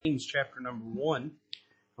James chapter number 1.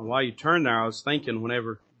 And while you turn there, I was thinking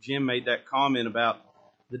whenever Jim made that comment about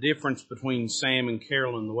the difference between Sam and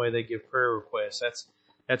Carolyn, the way they give prayer requests.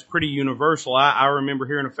 That's pretty universal. I remember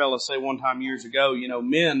hearing a fellow say one time years ago,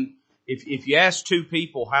 men, if you ask two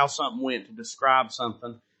people how something went to describe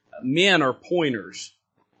something, men are pointers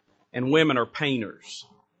and women are painters.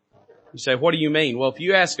 You say, what do you mean? Well, if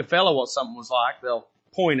you ask a fellow what something was like, they'll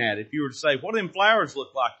point at it. If you were to say, what do them flowers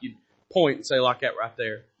look like? You'd point and say like that right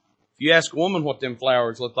there. If you ask a woman what them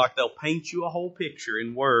flowers look like, they'll paint you a whole picture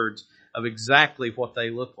in words of exactly what they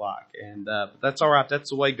look like. And that's all right. That's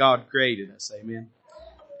the way God created us. Amen.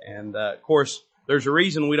 And of course, there's a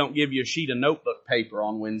reason we don't give you a sheet of notebook paper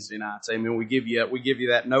on Wednesday nights. Amen. We give you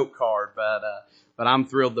that note card, but I'm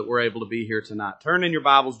thrilled that we're able to be here tonight. Turn in your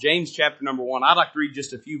Bibles, James chapter number 1. I'd like to read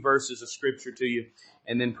just a few verses of Scripture to you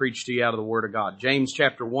and then preach to you out of the Word of God. James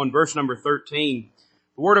chapter 1, verse number 13.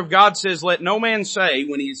 The Word of God says, "Let no man say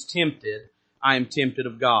when he is tempted, I am tempted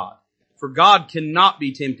of God. For God cannot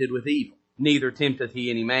be tempted with evil, neither tempteth he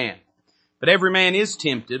any man. But every man is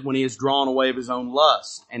tempted when he is drawn away of his own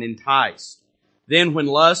lust and enticed. Then when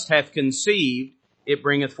lust hath conceived, it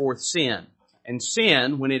bringeth forth sin. And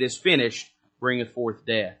sin, when it is finished, bringeth forth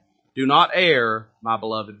death. Do not err, my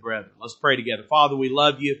beloved brethren." Let's pray together. Father, we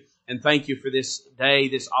love you and thank you for this day,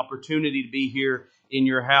 this opportunity to be here in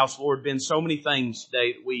your house. Lord, been so many things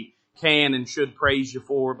today that we can and should praise you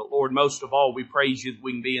for. But Lord, most of all, we praise you that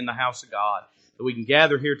we can be in the house of God, that we can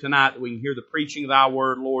gather here tonight, that we can hear the preaching of thy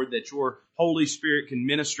word, Lord, that your Holy Spirit can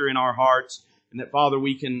minister in our hearts, and that, Father,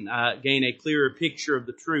 we can gain a clearer picture of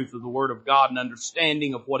the truth of the Word of God and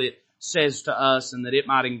understanding of what it says to us, and that it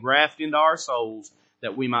might engraft into our souls,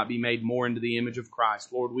 that we might be made more into the image of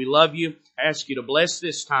Christ. Lord, we love you. Ask you to bless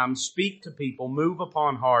this time, speak to people, move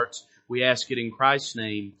upon hearts. We ask it in Christ's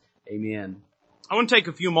name. Amen. I want to take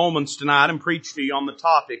a few moments tonight and preach to you on the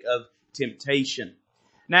topic of temptation.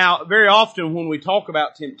 Now, very often when we talk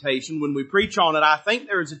about temptation, when we preach on it, I think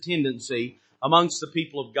there is a tendency amongst the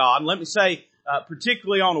people of God, and let me say,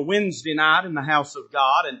 particularly on a Wednesday night in the house of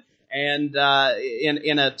God, and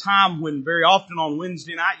in a time when very often on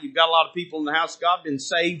Wednesday night you've got a lot of people in the house of God been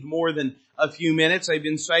saved more than a few minutes. They've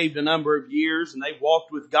been saved a number of years, and they've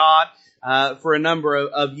walked with God for a number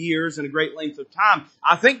of years and a great length of time.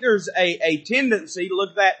 I think there's a tendency to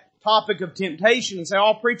look at that topic of temptation and say,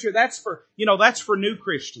 "Oh, preacher, that's for new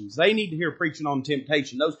Christians. They need to hear preaching on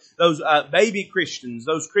temptation. Those baby Christians,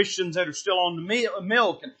 those Christians that are still on the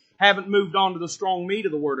milk and haven't moved on to the strong meat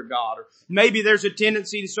of the Word of God." Or maybe there's a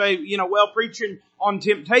tendency to say, preaching on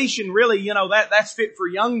temptation, really, that's fit for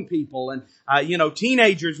young people. And,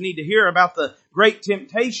 teenagers need to hear about the great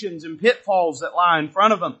temptations and pitfalls that lie in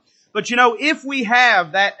front of them. But, if we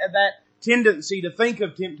have that tendency to think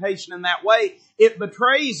of temptation in that way, it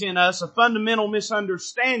betrays in us a fundamental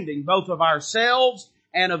misunderstanding both of ourselves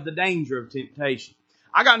and of the danger of temptation.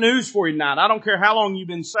 I got news for you tonight. I don't care how long you've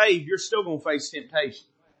been saved, you're still going to face temptation.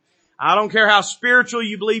 I don't care how spiritual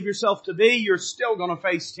you believe yourself to be, you're still going to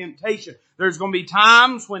face temptation. There's going to be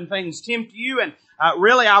times when things tempt you, and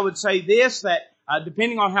really I would say this, that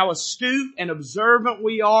depending on how astute and observant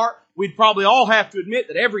we are, we'd probably all have to admit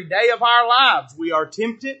that every day of our lives we are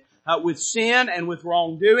tempted with sin and with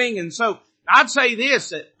wrongdoing. And so I'd say this,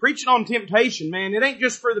 that preaching on temptation, man, it ain't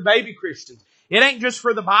just for the baby Christians. It ain't just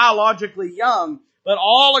for the biologically young. But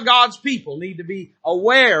all of God's people need to be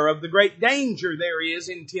aware of the great danger there is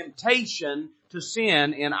in temptation to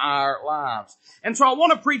sin in our lives. And so I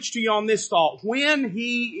want to preach to you on this thought, when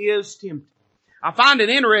he is tempted. I find it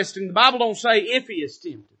interesting, the Bible don't say if he is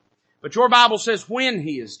tempted, but your Bible says when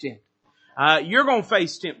he is tempted. You're going to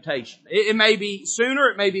face temptation. It may be sooner,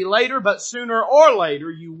 it may be later, but sooner or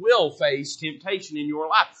later you will face temptation in your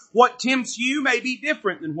life. What tempts you may be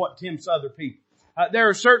different than what tempts other people. There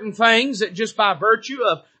are certain things that just by virtue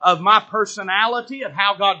of my personality, of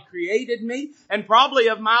how God created me, and probably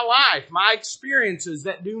of my life, my experiences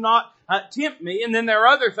that do not tempt me. And then there are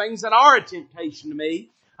other things that are a temptation to me.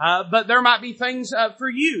 But there might be things for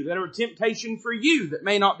you that are a temptation for you that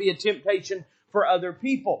may not be a temptation for other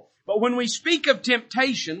people. But when we speak of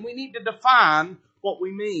temptation, we need to define what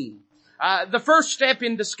we mean. The first step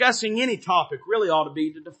in discussing any topic really ought to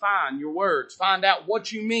be to define your words. Find out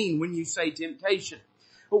what you mean when you say temptation.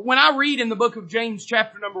 But when I read in the book of James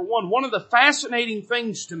chapter number 1, one of the fascinating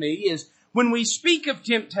things to me is when we speak of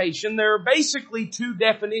temptation, there are basically two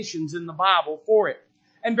definitions in the Bible for it.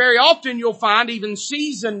 And very often you'll find even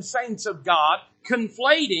seasoned saints of God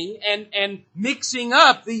conflating and mixing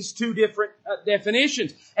up these two different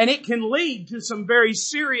definitions. And it can lead to some very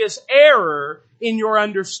serious error in your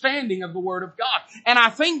understanding of the Word of God. And I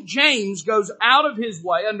think James goes out of his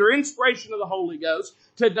way, under inspiration of the Holy Ghost,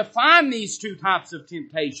 to define these two types of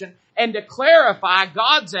temptation and to clarify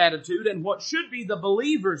God's attitude and what should be the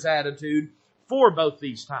believer's attitude for both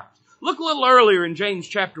these types. Look a little earlier in James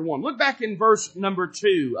chapter 1. Look back in verse number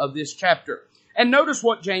 2 of this chapter. And notice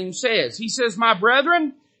what James says. He says, "My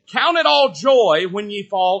brethren, count it all joy when ye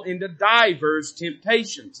fall into divers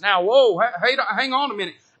temptations." Now, hang on a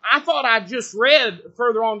minute. I thought I just read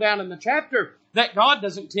further on down in the chapter that God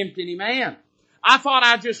doesn't tempt any man. I thought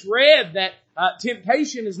I just read that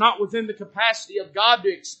temptation is not within the capacity of God to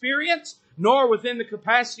experience, nor within the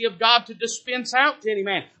capacity of God to dispense out to any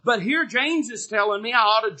man. But here James is telling me I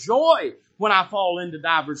ought to joy when I fall into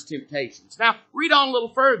divers temptations. Now, read on a little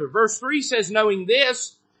further. Verse 3 says, "Knowing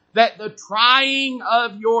this, that the trying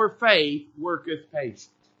of your faith worketh patience."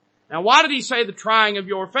 Now, why did he say the trying of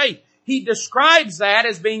your faith? He describes that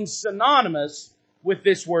as being synonymous with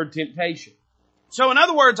this word temptation. So in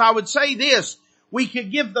other words, I would say this. We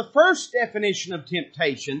could give the first definition of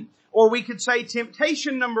temptation, or we could say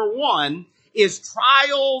temptation number 1 is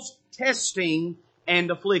trials, testing, and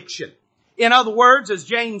affliction. In other words, as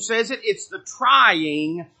James says it, it's the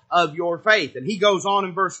trying of your faith. And he goes on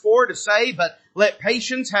in verse 4 to say, "But let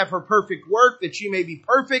patience have her perfect work, that ye may be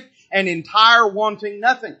perfect and entire, wanting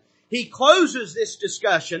nothing." He closes this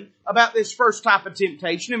discussion about this first type of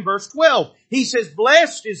temptation in verse 12. He says,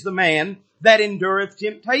 "Blessed is the man that endureth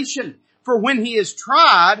temptation. For when he is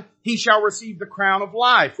tried, he shall receive the crown of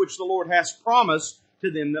life, which the Lord has promised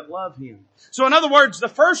to them that love him." So in other words, the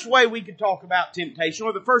first way we could talk about temptation,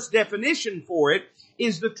 or the first definition for it,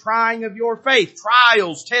 is the trying of your faith.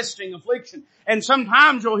 Trials, testing, affliction. And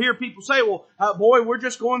sometimes you'll hear people say, "Well, boy, we're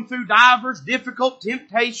just going through divers difficult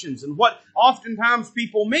temptations." And what oftentimes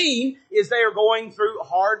people mean is they are going through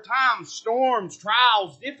hard times, storms,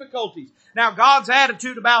 trials, difficulties. Now, God's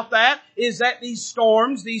attitude about that is that these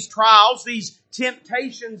storms, these trials, these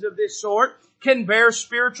temptations of this sort can bear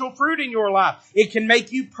spiritual fruit in your life. It can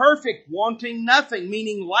make you perfect, wanting nothing,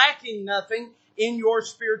 meaning lacking nothing in your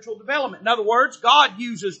spiritual development. In other words, God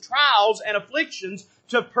uses trials and afflictions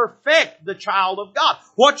to perfect the child of God.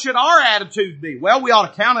 What should our attitude be? Well, we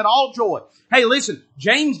ought to count it all joy. Hey, listen,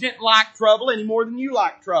 James didn't like trouble any more than you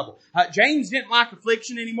like trouble. James didn't like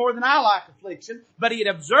affliction any more than I like affliction, but he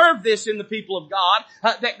had observed this in the people of God,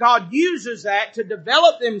 that God uses that to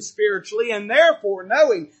develop them spiritually, and therefore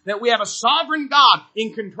knowing that we have a sovereign God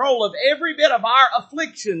in control of every bit of our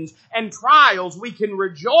afflictions and trials, we can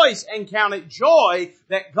rejoice and count it joy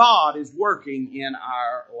that God is working in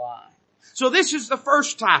our lives. So this is the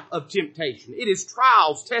first type of temptation. It is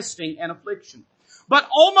trials, testing, and affliction. But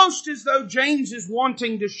almost as though James is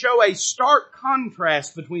wanting to show a stark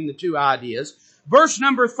contrast between the two ideas, verse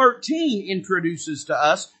number 13 introduces to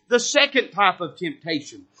us the second type of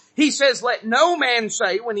temptation. He says, "Let no man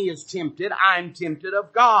say when he is tempted, I am tempted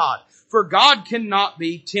of God. For God cannot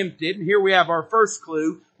be tempted," and here we have our first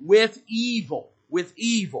clue, with evil.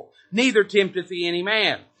 "Neither tempteth he any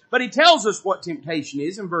man." But he tells us what temptation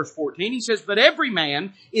is in verse 14. He says, "But every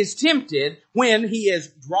man is tempted when he is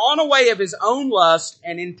drawn away of his own lust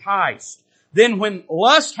and enticed. Then when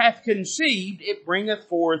lust hath conceived, it bringeth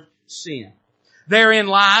forth sin." Therein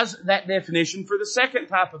lies that definition for the second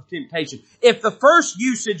type of temptation. If the first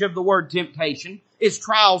usage of the word temptation is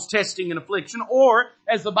trials, testing, and affliction, or,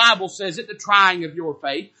 as the Bible says it, the trying of your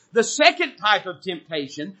faith, the second type of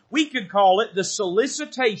temptation, we could call it the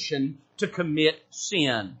solicitation to commit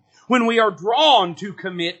sin. When we are drawn to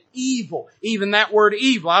commit evil. Even that word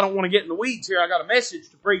evil, I don't want to get in the weeds here, I got a message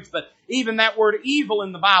to preach, but even that word evil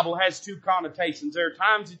in the Bible has two connotations. There are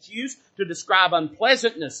times it's used to describe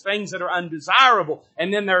unpleasantness, things that are undesirable,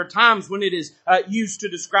 and then there are times when it is used to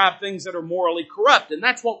describe things that are morally corrupt, and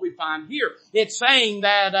that's what we find here. It's saying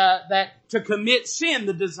that to commit sin,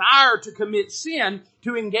 the desire to commit sin,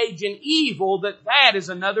 to engage in evil, that is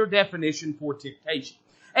another definition for temptation.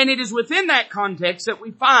 And it is within that context that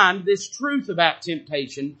we find this truth about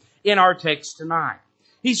temptation in our text tonight.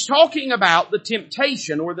 He's talking about the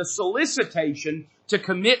temptation or the solicitation to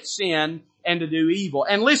commit sin and to do evil.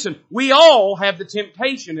 And listen, we all have the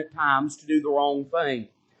temptation at times to do the wrong thing.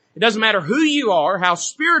 It doesn't matter who you are, how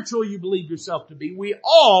spiritual you believe yourself to be, we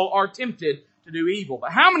all are tempted to do evil.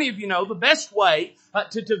 But how many of you know the best way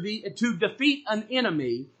to defeat an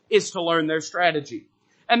enemy is to learn their strategy?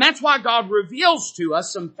 And that's why God reveals to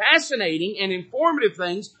us some fascinating and informative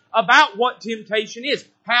things about what temptation is,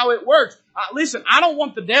 how it works. Listen, I don't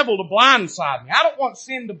want the devil to blindside me. I don't want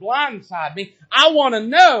sin to blindside me. I want to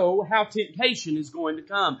know how temptation is going to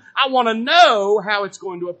come. I want to know how it's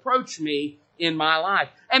going to approach me in my life.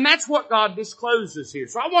 And that's what God discloses here.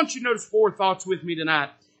 So I want you to notice 4 thoughts with me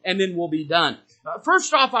tonight, and then we'll be done.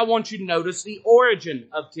 First off, I want you to notice the origin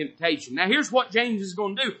of temptation. Now here's what James is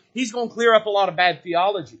going to do. He's going to clear up a lot of bad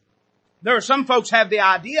theology. There are some folks have the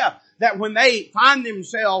idea that when they find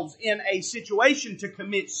themselves in a situation to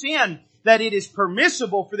commit sin, that it is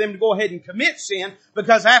permissible for them to go ahead and commit sin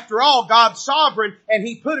because after all, God's sovereign and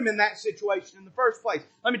He put them in that situation in the first place.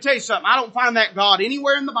 Let me tell you something. I don't find that God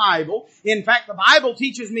anywhere in the Bible. In fact, the Bible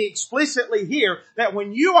teaches me explicitly here that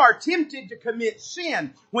when you are tempted to commit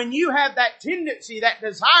sin, when you have that tendency, that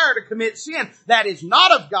desire to commit sin, that is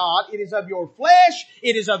not of God. It is of your flesh.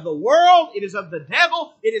 It is of the world. It is of the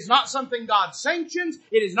devil. It is not something God sanctions.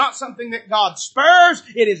 It is not something that God spurs.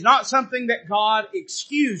 It is not something that God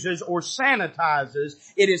excuses or sanitizes.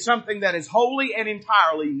 It is something that is wholly and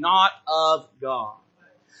entirely not of God.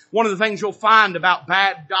 One of the things you'll find about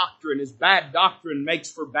bad doctrine is bad doctrine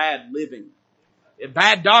makes for bad living.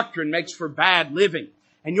 Bad doctrine makes for bad living.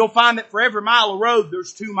 And you'll find that for every mile of road,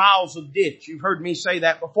 there's 2 miles of ditch. You've heard me say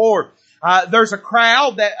that before. There's a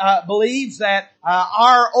crowd that believes that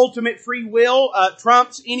our ultimate free will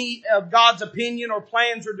trumps any of God's opinion or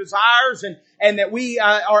plans or desires, and that we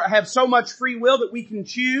have so much free will that we can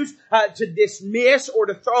choose to dismiss or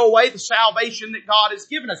to throw away the salvation that God has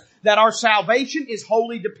given us. That our salvation is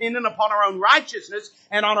wholly dependent upon our own righteousness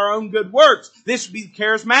and on our own good works. This would be the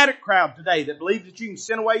charismatic crowd today that believes that you can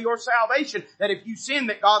sin away your salvation, that if you sin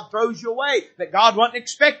that God throws you away, that God wasn't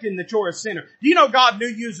expecting that you're a sinner. Do you know God knew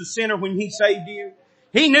you as a sinner when He saved you?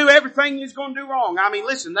 He knew everything He was going to do wrong. I mean,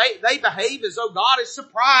 listen, they behave as though God is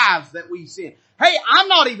surprised that we sin. Hey, I'm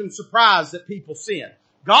not even surprised that people sin.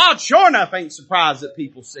 God sure enough ain't surprised that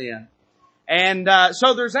people sin. And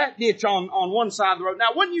so there's that ditch on one side of the road. Now,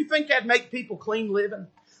 wouldn't you think that'd make people clean living?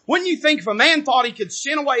 Wouldn't you think if a man thought he could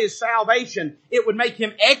sin away his salvation, it would make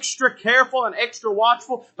him extra careful and extra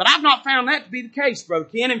watchful? But I've not found that to be the case, Brother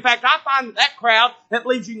Ken. In fact, I find that crowd that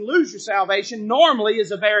believes you can lose your salvation normally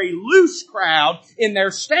is a very loose crowd in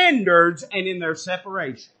their standards and in their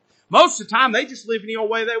separation. Most of the time, they just live any old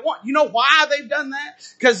way they want. You know why they've done that?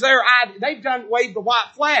 Because they've waved the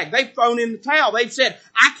white flag. They've thrown in the towel. They've said,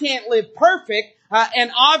 I can't live perfect,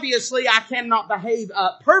 and obviously I cannot behave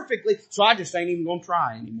perfectly, so I just ain't even going to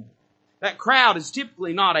try anymore. That crowd is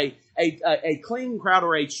typically not a clean crowd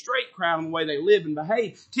or a straight crowd in the way they live and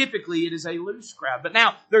behave. Typically, it is a loose crowd. But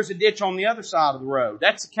now, there's a ditch on the other side of the road.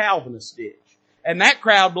 That's the Calvinist ditch. And that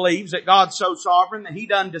crowd believes that God's so sovereign that He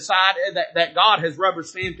done decided that God has rubber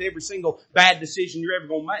stamped every single bad decision you're ever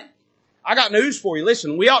going to make. I got news for you.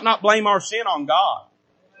 Listen, we ought not blame our sin on God.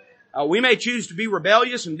 We may choose to be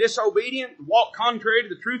rebellious and disobedient, walk contrary to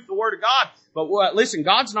the truth of the Word of God. But listen,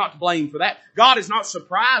 God's not to blame for that. God is not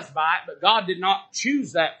surprised by it, but God did not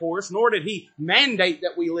choose that for us, nor did He mandate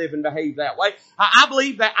that we live and behave that way. I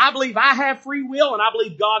believe I have free will, and I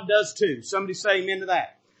believe God does too. Somebody say amen to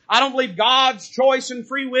that. I don't believe God's choice and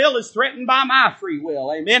free will is threatened by my free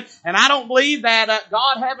will. Amen. And I don't believe that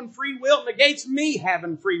God having free will negates me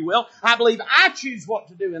having free will. I believe I choose what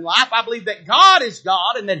to do in life. I believe that God is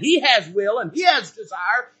God and that He has will and He has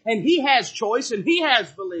desire and He has choice and He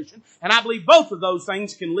has volition. And I believe both of those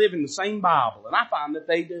things can live in the same Bible. And I find that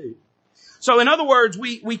they do. So in other words,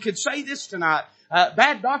 we could say this tonight.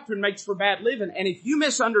 Bad doctrine makes for bad living. And if you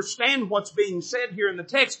misunderstand what's being said here in the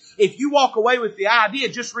text, if you walk away with the idea,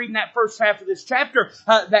 just reading that first half of this chapter,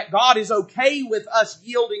 that God is okay with us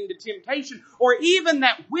yielding to temptation, or even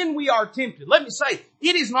that when we are tempted, let me say,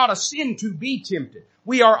 it is not a sin to be tempted.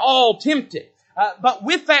 We are all tempted. But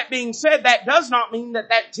with that being said, that does not mean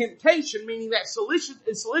that temptation, meaning that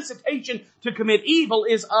solicitation to commit evil,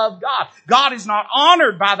 is of God. God is not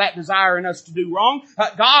honored by that desire in us to do wrong.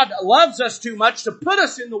 God loves us too much to put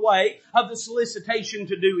us in the way of the solicitation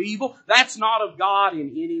to do evil. That's not of God in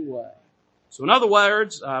any way. So in other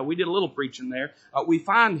words, we did a little preaching there. We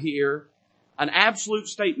find here an absolute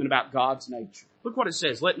statement about God's nature. Look what it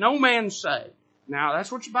says. Let no man say. Now,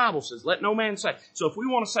 that's what your Bible says. Let no man say. So if we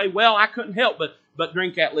want to say, well, I couldn't help but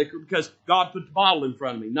drink that liquor because God put the bottle in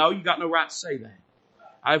front of me. No, you got no right to say that.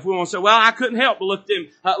 If we want to say, well, I couldn't help but look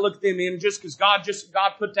at them images because God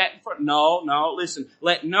put that in front. No, listen.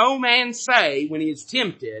 Let no man say when he is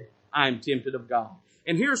tempted, I am tempted of God.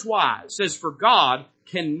 And here's why. It says, for God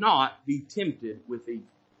cannot be tempted with evil.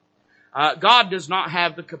 God does not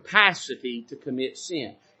have the capacity to commit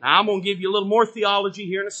sin. Now, I'm going to give you a little more theology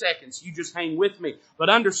here in a second, so you just hang with me. But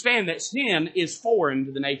understand that sin is foreign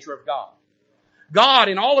to the nature of God. God,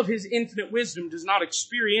 in all of His infinite wisdom, does not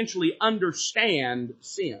experientially understand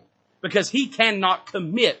sin because He cannot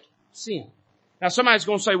commit sin. Now, somebody's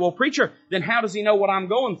going to say, well, preacher, then how does He know what I'm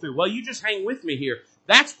going through? Well, you just hang with me here.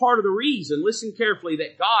 That's part of the reason, listen carefully,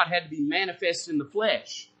 that God had to be manifest in the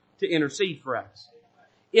flesh to intercede for us.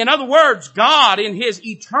 In other words, God in His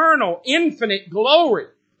eternal, infinite glory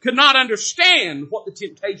could not understand what the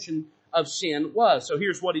temptation of sin was. So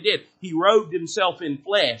here's what He did. He robed Himself in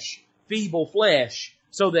flesh, feeble flesh,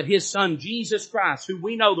 so that His Son Jesus Christ, who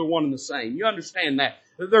we know they're one and the same. You understand that?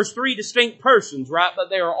 There's three distinct persons, right? But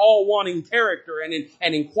they are all one in character and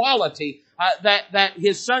in quality. That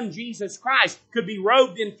His Son Jesus Christ could be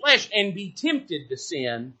robed in flesh and be tempted to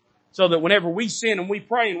sin, so that whenever we sin and we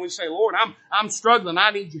pray and we say, Lord, I'm struggling,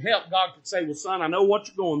 I need your help, God could say, well, son, I know what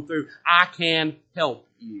you're going through. I can help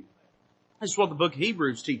you. This is what the book of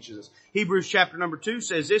Hebrews teaches us. Hebrews chapter number 2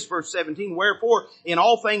 says this, verse 17, wherefore in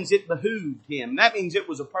all things it behooved Him. That means it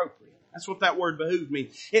was appropriate. That's what that word behooved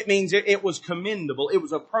means. It means it was commendable. It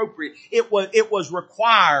was appropriate. It was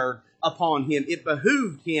required upon Him. It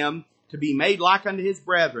behooved Him to be made like unto His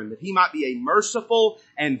brethren, that He might be a merciful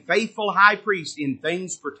and faithful high priest in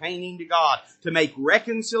things pertaining to God, to make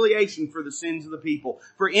reconciliation for the sins of the people.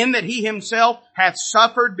 For in that He Himself hath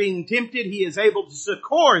suffered being tempted, He is able to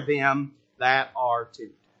succor them that are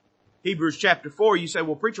tempted. Hebrews chapter 4, you say,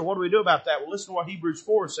 well, preacher, what do we do about that? Well, listen to what Hebrews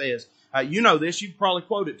 4 says. You know this, you'd probably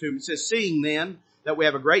quote it to him. It says, seeing then that we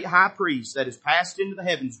have a great high priest that is passed into the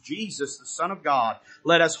heavens, Jesus, the Son of God,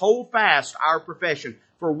 let us hold fast our profession.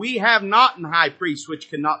 For we have not an high priest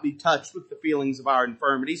which cannot be touched with the feelings of our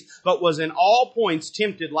infirmities, but was in all points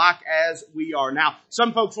tempted like as we are. Now,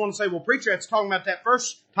 some folks want to say, well, preacher, that's talking about that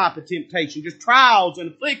first type of temptation, just trials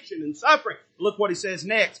and affliction and suffering. Look what he says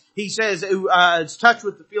next. He says, it's touched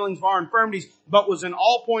with the feelings of our infirmities, but was in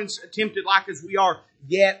all points tempted like as we are,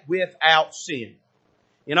 yet without sin.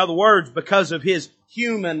 In other words, because of His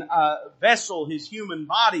human vessel, His human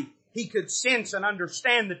body, He could sense and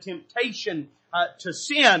understand the temptation to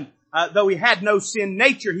sin. Though He had no sin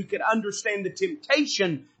nature, He could understand the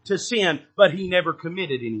temptation to sin, but He never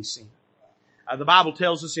committed any sin. The Bible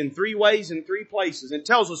tells us in 3 ways in 3 places. It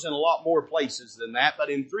tells us in a lot more places than that, but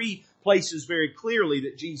in 3 places very clearly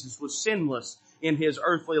that Jesus was sinless in His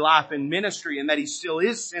earthly life and ministry, and that He still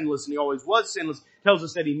is sinless and He always was sinless. It tells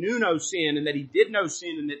us that He knew no sin and that He did no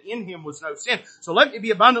sin and that in Him was no sin. So let me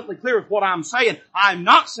be abundantly clear with what I'm saying. I'm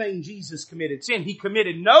not saying Jesus committed sin. He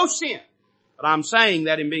committed no sin. But I'm saying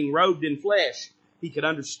that in being robed in flesh, He could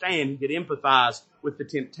understand, He could empathize with the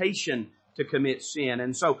temptation to commit sin.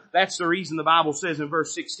 And so that's the reason the Bible says in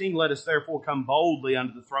verse 16, let us therefore come boldly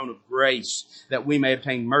unto the throne of grace, that we may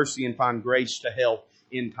obtain mercy and find grace to help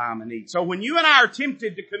in time of need. So when you and I are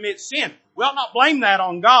tempted to commit sin, we ought not blame that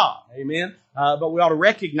on God. Amen. But we ought to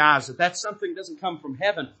recognize that that's something that doesn't come from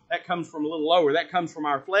heaven. That comes from a little lower. That comes from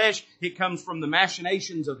our flesh. It comes from the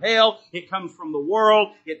machinations of hell. It comes from the world.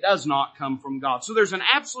 It does not come from God. So there's an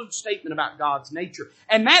absolute statement about God's nature.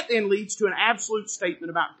 And that then leads to an absolute statement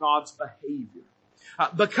about God's behavior.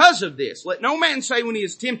 Because of this, let no man say when he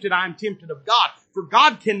is tempted, I am tempted of God. For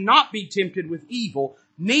God cannot be tempted with evil,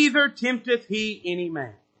 neither tempteth He any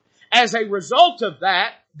man. As a result of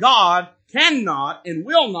that, God cannot and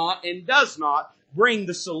will not and does not bring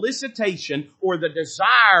the solicitation or the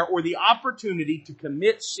desire or the opportunity to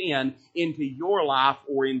commit sin into your life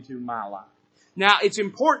or into my life. Now, it's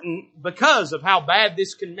important because of how bad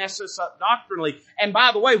this can mess us up doctrinally. And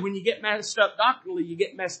by the way, when you get messed up doctrinally, you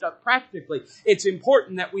get messed up practically. It's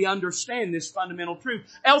important that we understand this fundamental truth.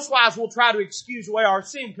 Elsewise, we'll try to excuse away our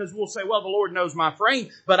sin because we'll say, well, the Lord knows my frame,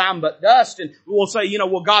 but I'm but dust. And we'll say,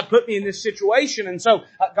 well, God put me in this situation. And so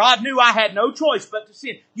God knew I had no choice but to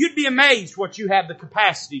sin. You'd be amazed what you have the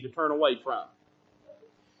capacity to turn away from.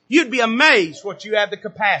 You'd be amazed what you have the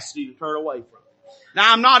capacity to turn away from.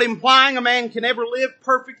 Now, I'm not implying a man can ever live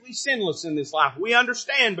perfectly sinless in this life. We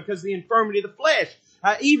understand because of the infirmity of the flesh.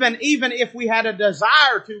 Even if we had a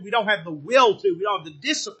desire to, we don't have the will to, we don't have the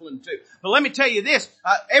discipline to. But let me tell you this,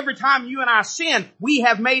 every time you and I sin, we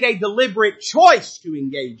have made a deliberate choice to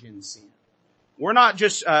engage in sin. We're not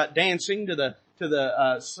just dancing to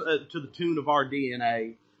the tune of our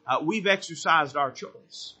DNA. We've exercised our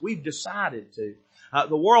choice. We've decided to.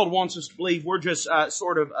 The world wants us to believe we're just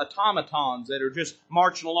sort of automatons that are just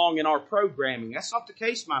marching along in our programming. That's not the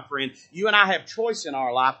case, my friend. You and I have choice in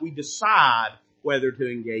our life. We decide whether to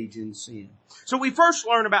engage in sin. So we first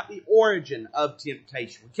learn about the origin of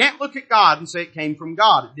temptation. We can't look at God and say it came from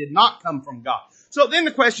God. It did not come from God. So then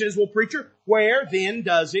the question is, well, preacher, where then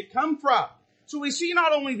does it come from? So we see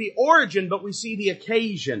not only the origin, but we see the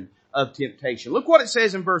occasion of temptation. Look what it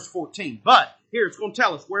says in verse 14. But, here it's going to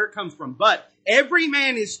tell us where it comes from. But every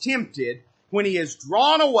man is tempted when he is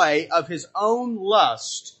drawn away of his own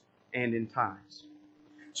lust and enticed.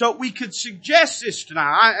 So we could suggest this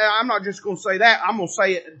tonight. I'm not just going to say that. I'm going to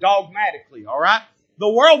say it dogmatically, all right? The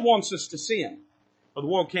world wants us to sin, but the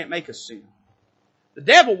world can't make us sin. The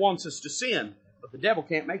devil wants us to sin, but the devil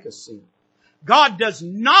can't make us sin. God does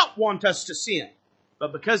not want us to sin,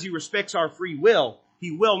 but because He respects our free will, He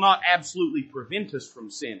will not absolutely prevent us from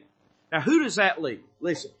sinning. Now, who does that leave?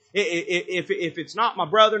 Listen, if it's not my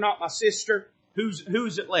brother, not my sister,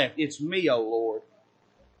 who's it left? It's me, O Lord.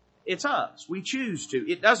 It's us. We choose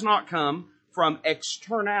to. It does not come from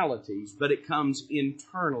externalities, but it comes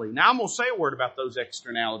internally. Now, I'm going to say a word about those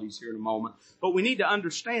externalities here in a moment, but we need to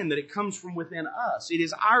understand that it comes from within us. It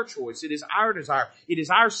is our choice. It is our desire. It is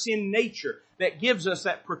our sin nature that gives us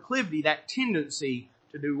that proclivity, that tendency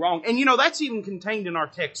to do wrong. And that's even contained in our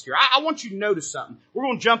text here. I want you to notice something. We're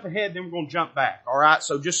going to jump ahead, then we're going to jump back. All right?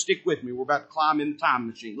 So just stick with me. We're about to climb in the time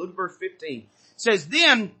machine. Look at verse 15. It says,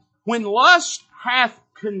 "Then when lust hath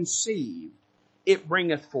conceived, it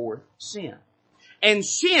bringeth forth sin. And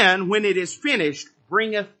sin, when it is finished,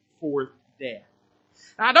 bringeth forth death."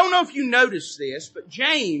 Now, I don't know if you noticed this, but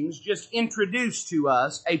James just introduced to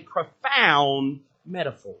us a profound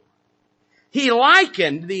metaphor. He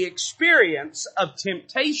likened the experience of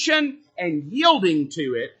temptation and yielding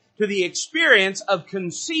to it to the experience of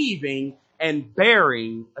conceiving and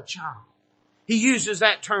bearing a child. He uses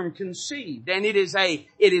that term conceived, and it is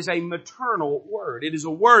a maternal word. It is a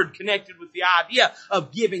word connected with the idea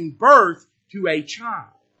of giving birth to a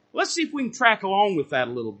child. Let's see if we can track along with that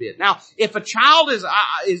a little bit. Now, if a child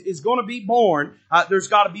is going to be born, there's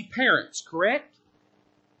got to be parents, correct?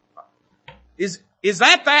 Is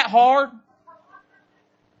that hard?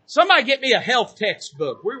 Somebody get me a health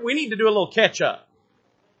textbook. We need to do a little catch up.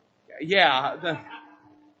 Yeah.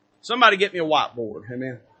 Somebody get me a whiteboard.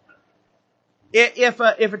 Amen. If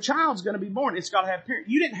a child's going to be born, it's got to have parents.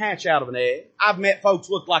 You didn't hatch out of an egg. I've met folks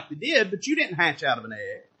look like they did, but you didn't hatch out of an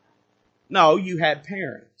egg. No, you had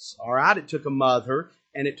parents. All right. It took a mother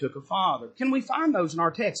and it took a father. Can we find those in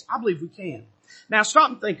our text? I believe we can. Now stop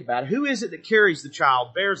and think about it. Who is it that carries the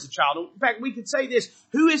child, bears the child? In fact, we could say this.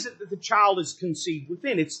 Who is it that the child is conceived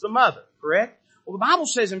within? It's the mother, correct? Well, the Bible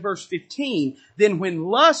says in verse 15, "Then when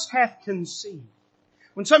lust hath conceived."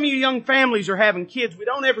 When some of you young families are having kids, we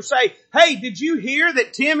don't ever say, "Hey, did you hear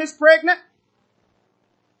that Tim is pregnant?"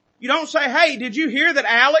 You don't say, "Hey, did you hear that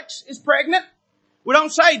Alex is pregnant?" We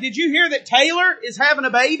don't say, "Did you hear that Taylor is having a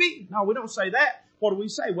baby?" No, we don't say that. What do we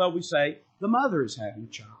say? Well, we say, the mother is having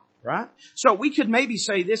a child. Right? So we could maybe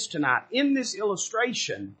say this tonight. In this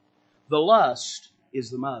illustration, the lust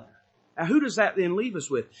is the mother. Now who does that then leave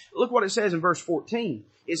us with? Look what it says in verse 14.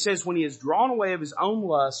 It says, "When he is drawn away of his own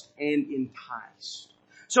lust and enticed."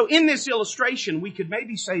 So in this illustration, we could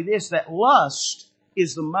maybe say this, that lust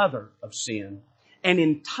is the mother of sin and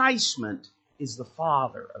enticement is the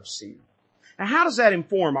father of sin. Now how does that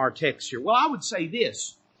inform our text here? Well, I would say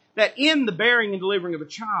this, that in the bearing and delivering of a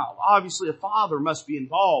child, obviously a father must be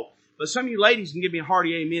involved. But some of you ladies can give me a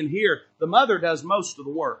hearty amen here. The mother does most of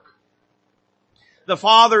the work. The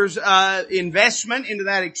father's investment into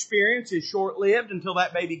that experience is short-lived until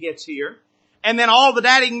that baby gets here. And then all the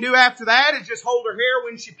daddy can do after that is just hold her hair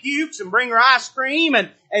when she pukes and bring her ice cream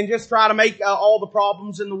and just try to make all the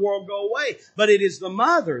problems in the world go away. But it is the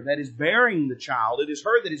mother that is bearing the child. It is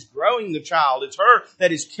her that is growing the child. It's her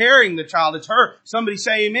that is carrying the child. It's her, somebody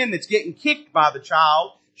say amen, that's getting kicked by the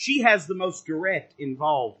child. She has the most direct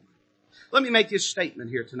involvement. Let me make this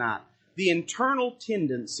statement here tonight. The internal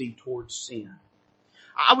tendency towards sin.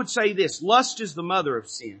 I would say this, lust is the mother of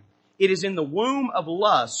sin. It is in the womb of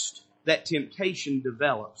lust that temptation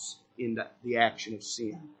develops in the action of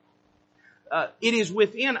sin. It is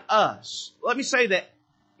within us. Let me say that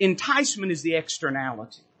enticement is the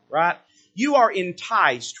externality, right? You are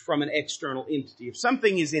enticed from an external entity. If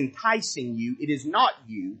something is enticing you, it is not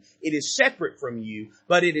you. It is separate from you,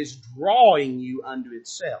 but it is drawing you unto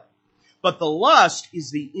itself. But the lust is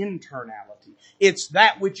the internality. It's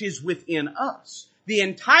that which is within us. The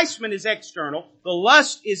enticement is external. The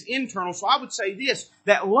lust is internal. So I would say this,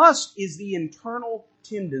 that lust is the internal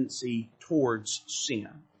tendency towards sin.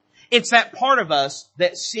 It's that part of us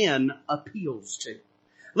that sin appeals to.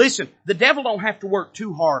 Listen, the devil don't have to work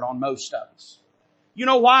too hard on most of us. You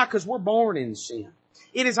know why? Because we're born in sin.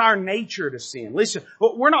 It is our nature to sin. Listen,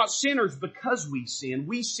 we're not sinners because we sin.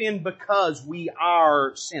 We sin because we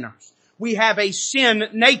are sinners. We have a sin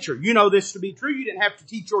nature. You know this to be true. You didn't have to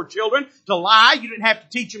teach your children to lie. You didn't have to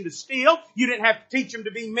teach them to steal. You didn't have to teach them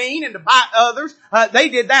to be mean and to bite others. They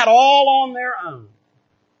did that all on their own.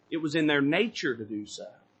 It was in their nature to do so.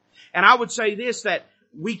 And I would say this, that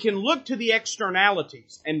we can look to the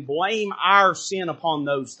externalities and blame our sin upon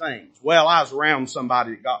those things. Well, I was around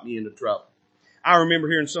somebody that got me into trouble. I remember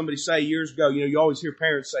hearing somebody say years ago, you always hear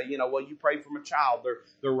parents say, well, you pray for my child,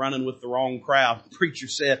 they're running with the wrong crowd. The preacher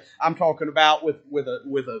said, I'm talking about with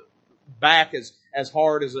a back as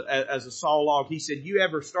hard as a saw log. He said, you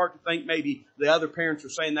ever start to think maybe the other parents are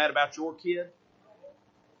saying that about your kid?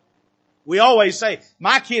 We always say,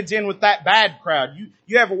 my kid's in with that bad crowd.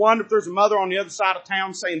 You ever wonder if there's a mother on the other side of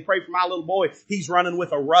town saying, pray for my little boy, he's running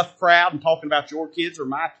with a rough crowd and talking about your kids or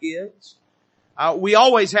my kids? We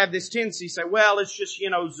always have this tendency to say, well, it's just, it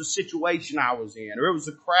was the situation I was in, or it was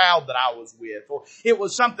the crowd that I was with, or it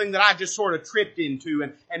was something that I just sort of tripped into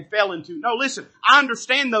and fell into. No, listen, I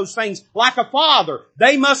understand those things like a father.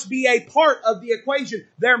 They must be a part of the equation.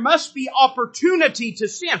 There must be opportunity to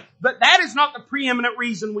sin, but that is not the preeminent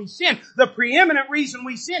reason we sin. The preeminent reason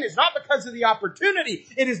we sin is not because of the opportunity.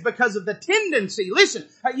 It is because of the tendency. Listen,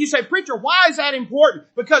 you say, preacher, why is that important?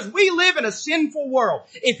 Because we live in a sinful world.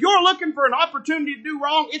 If you're looking for an opportunity to do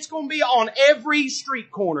wrong, it's going to be on every street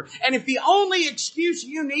corner. And if the only excuse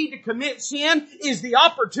you need to commit sin is the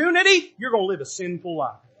opportunity, you're going to live a sinful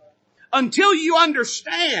life. Until you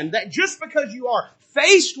understand that just because you are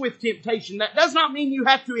faced with temptation, that does not mean you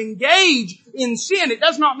have to engage in sin. It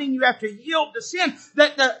does not mean you have to yield to sin.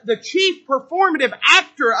 That the chief performative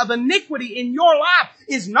actor of iniquity in your life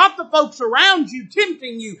is not the folks around you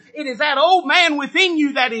tempting you. It is that old man within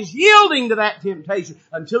you that is yielding to that temptation.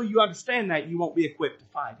 Until you understand that, you won't be equipped to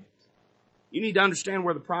fight it. You need to understand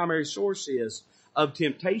where the primary source is of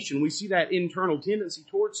temptation. We see that internal tendency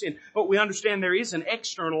towards sin, but we understand there is an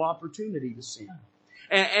external opportunity to sin.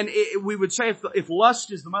 And we would say if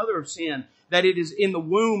lust is the mother of sin, that it is in the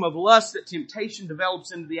womb of lust that temptation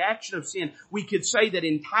develops into the action of sin. We could say that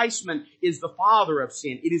enticement is the father of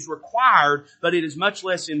sin. It is required, but it is much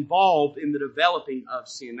less involved in the developing of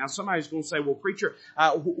sin. Now somebody's going to say, well, preacher,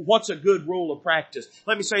 what's a good rule of practice?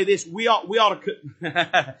 Let me say this. We ought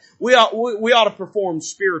to perform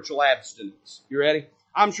spiritual abstinence. You ready?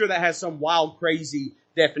 I'm sure that has some wild, crazy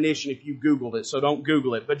definition if you Googled it, so don't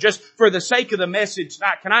Google it. But just for the sake of the message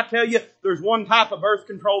tonight, can I tell you there's one type of birth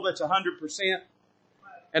control that's 100%?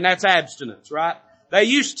 And that's abstinence, right? They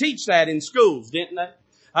used to teach that in schools, didn't they?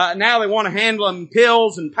 Now they want to handle them in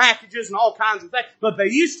pills and packages and all kinds of things. But they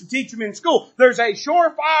used to teach them in school. There's a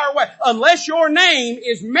surefire way. Unless your name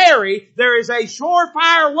is Mary, there is a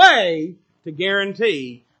surefire way to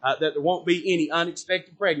guarantee that there won't be any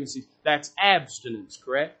unexpected pregnancies. That's abstinence,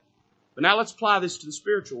 correct? But now let's apply this to the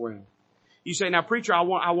spiritual realm. You say, now preacher, I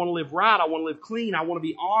want to live right. I want to live clean. I want to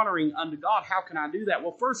be honoring unto God. How can I do that?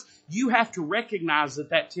 Well, first, you have to recognize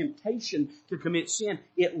that temptation to commit sin,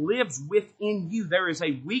 it lives within you. There is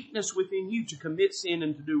a weakness within you to commit sin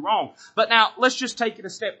and to do wrong. But now, let's just take it a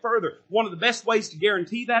step further. One of the best ways to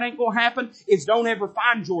guarantee that ain't going to happen is don't ever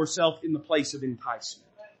find yourself in the place of enticement.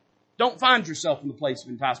 Don't find yourself in the place of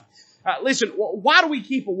enticement. Listen, why do we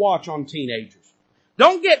keep a watch on teenagers?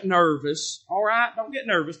 Don't get nervous, all right? Don't get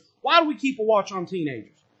nervous. Why do we keep a watch on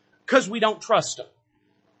teenagers? Because we don't trust them.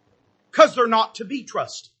 Because they're not to be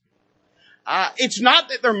trusted. It's not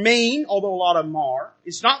that they're mean, although a lot of them are.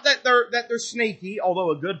 It's not that they're sneaky, although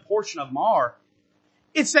a good portion of them are.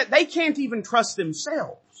 It's that they can't even trust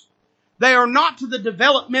themselves. They are not to the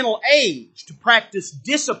developmental age to practice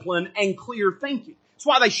discipline and clear thinking. That's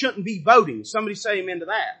why they shouldn't be voting. Somebody say amen to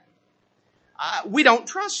that. We don't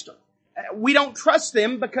trust them. We don't trust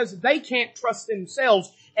them because they can't trust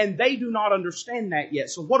themselves, and they do not understand that yet.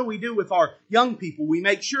 So what do we do with our young people? We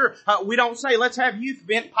make sure we don't say, let's have youth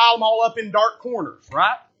event, pile them all up in dark corners,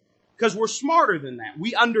 right? Because we're smarter than that.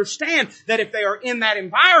 We understand that if they are in that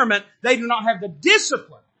environment, they do not have the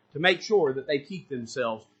discipline to make sure that they keep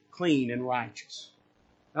themselves clean and righteous.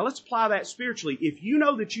 Now let's apply that spiritually. If you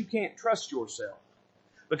know that you can't trust yourself,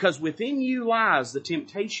 because within you lies the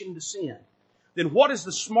temptation to sin, then what is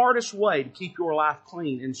the smartest way to keep your life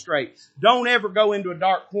clean and straight? Don't ever go into a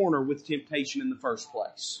dark corner with temptation in the first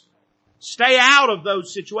place. Stay out of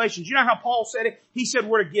those situations. You know how Paul said it? He said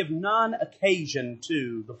we're to give none occasion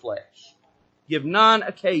to the flesh. Give none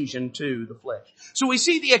occasion to the flesh. So we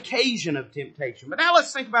see the occasion of temptation. But now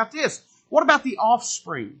let's think about this. What about the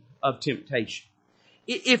offspring of temptation?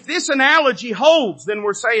 If this analogy holds, then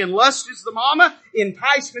we're saying lust is the mama,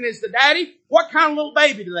 enticement is the daddy. What kind of little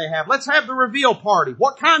baby do they have? Let's have the reveal party.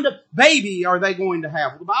 What kind of baby are they going to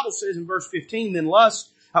have? Well, the Bible says in verse 15, then lust,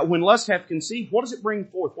 when lust hath conceived, what does it bring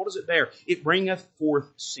forth? What does it bear? It bringeth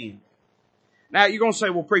forth sin. Now you're going to say,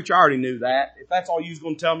 well, preacher, I already knew that. If that's all you was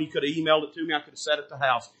going to tell me, you could have emailed it to me. I could have said it at the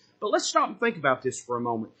house. But let's stop and think about this for a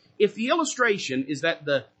moment. If the illustration is that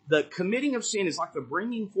the committing of sin is like the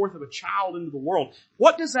bringing forth of a child into the world,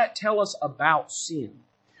 what does that tell us about sin?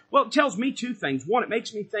 Well, it tells me two things. One, it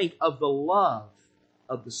makes me think of the love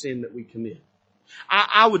of the sin that we commit.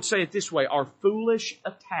 I would say it this way, our foolish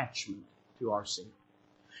attachment to our sin.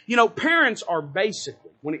 You know, parents are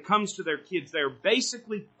basically, when it comes to their kids, they're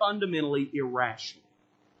basically fundamentally irrational.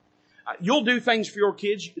 You'll do things for your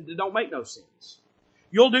kids that don't make no sense.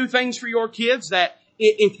 You'll do things for your kids that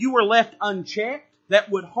if you were left unchecked, that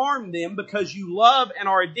would harm them because you love and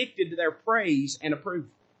are addicted to their praise and approval.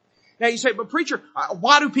 Now you say, but preacher,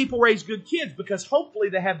 why do people raise good kids? Because hopefully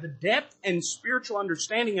they have the depth and spiritual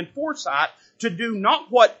understanding and foresight to do not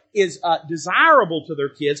what is desirable to their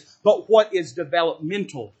kids, but what is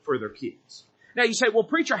developmental for their kids. Now you say, well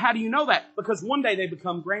preacher, how do you know that? Because one day they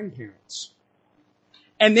become grandparents.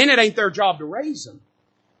 And then it ain't their job to raise them.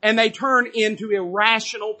 And they turn into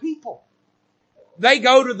irrational people. They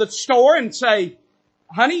go to the store and say,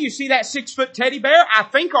 honey, you see that 6-foot teddy bear? I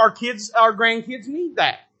think our grandkids need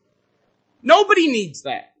that. Nobody needs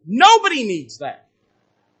that. Nobody needs that.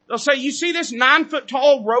 They'll say, you see this 9-foot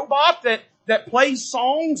tall robot that plays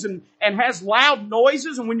songs and has loud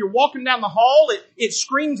noises, and when you're walking down the hall, it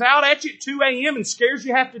screams out at you at 2 a.m. and scares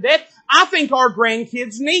you half to death? I think our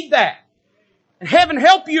grandkids need that. And heaven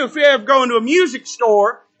help you if you ever go into a music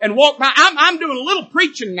store and walk by. I'm doing a little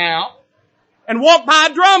preaching now, and walk by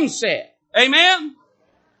a drum set. Amen?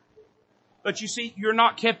 But you see, you're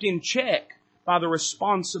not kept in check by the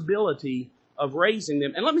responsibility of raising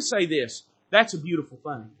them. And let me say this, that's a beautiful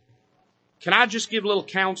thing. Can I just give a little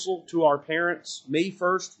counsel to our parents? Me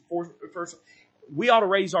first. We ought to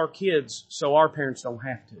raise our kids so our parents don't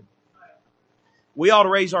have to. We ought to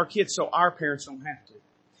raise our kids so our parents don't have to.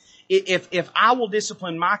 If I will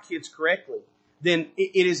discipline my kids correctly, then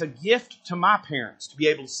it is a gift to my parents to be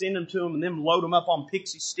able to send them to them and then load them up on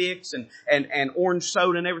pixie sticks and orange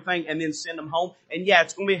soda and everything and then send them home. And yeah,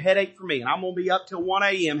 it's going to be a headache for me. And I'm going to be up till 1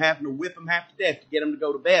 a.m. having to whip them half to death to get them to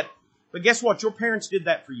go to bed. But guess what? Your parents did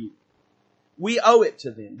that for you. We owe it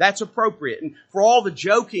to them. That's appropriate. And for all the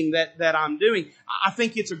joking that I'm doing, I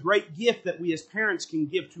think it's a great gift that we as parents can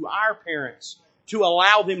give to our parents to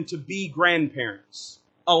allow them to be grandparents.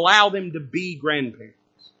 Allow them to be grandparents.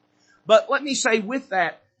 But let me say with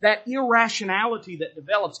that irrationality that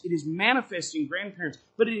develops, it is manifesting grandparents,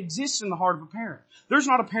 but it exists in the heart of a parent. There's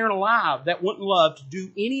not a parent alive that wouldn't love to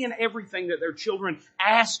do any and everything that their children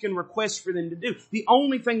ask and request for them to do. The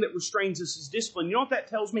only thing that restrains us is discipline. You know what that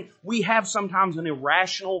tells me? We have sometimes an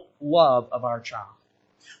irrational love of our child.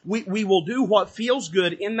 We will do what feels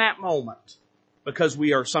good in that moment because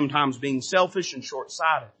we are sometimes being selfish and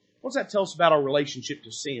short-sighted. What does that tell us about our relationship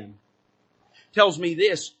to sin? It tells me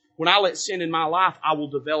this. When I let sin in my life, I will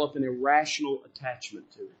develop an irrational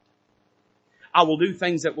attachment to it. I will do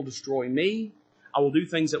things that will destroy me. I will do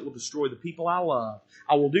things that will destroy the people I love.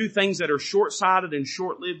 I will do things that are short-sighted and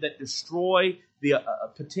short-lived that destroy the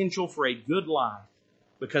potential for a good life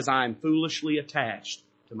because I am foolishly attached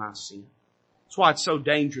to my sin. That's why it's so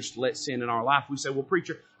dangerous to let sin in our life. We say, well,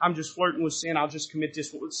 preacher, I'm just flirting with sin. I'll just commit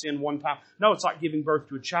this with sin one time. No, it's like giving birth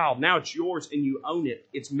to a child. Now it's yours and you own it.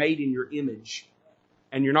 It's made in your image.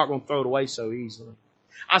 And you're not going to throw it away so easily.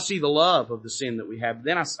 I see the love of the sin that we have.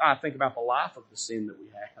 Then I think about the life of the sin that we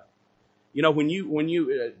have. You know, when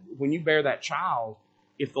you bear that child,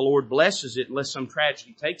 if the Lord blesses it, unless some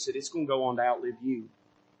tragedy takes it, it's going to go on to outlive you.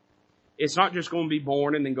 It's not just going to be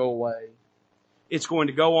born and then go away. It's going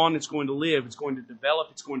to go on, it's going to live, it's going to develop,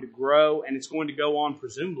 it's going to grow, and it's going to go on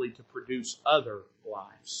presumably to produce other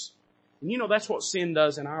lives. And you know, that's what sin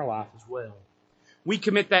does in our life as well. We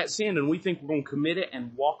commit that sin and we think we're going to commit it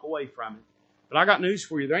and walk away from it. But I got news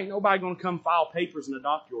for you. There ain't nobody going to come file papers and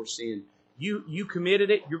adopt your sin. You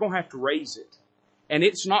committed it, you're going to have to raise it. And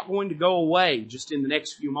it's not going to go away just in the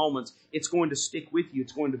next few moments. It's going to stick with you.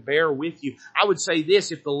 It's going to bear with you. I would say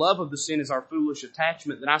this, if the love of the sin is our foolish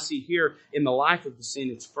attachment, then I see here in the life of the sin,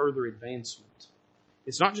 it's further advancement.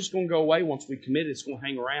 It's not just going to go away once we commit it. It's going to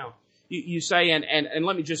hang around. You say, and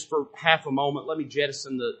let me just for half a moment, let me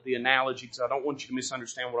jettison the analogy because I don't want you to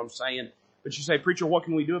misunderstand what I'm saying. But you say, preacher, what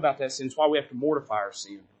can we do about that sin? It's why we have to mortify our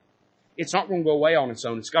sin. It's not going to go away on its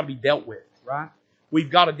own. It's got to be dealt with, right? We've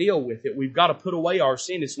got to deal with it. We've got to put away our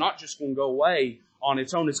sin. It's not just going to go away on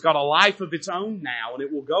its own. It's got a life of its own now, and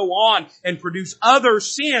it will go on and produce other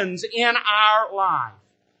sins in our life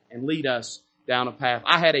and lead us down a path.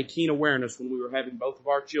 I had a keen awareness when we were having both of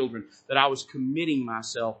our children that I was committing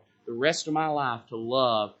myself the rest of my life to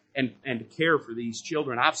love and to care for these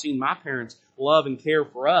children. I've seen my parents love and care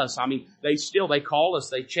for us. I mean, they call us,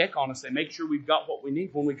 they check on us, they make sure we've got what we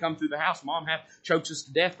need when we come through the house. Mom chokes us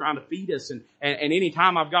to death trying to feed us. And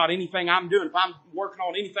anytime I've got anything I'm doing, if I'm working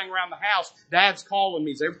on anything around the house, Dad's calling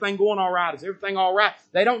me. Is everything going all right? Is everything all right?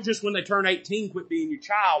 They don't just when they turn 18 quit being your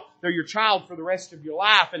child. They're your child for the rest of your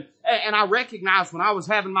life. And I recognized when I was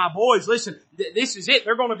having my boys, listen, this is it.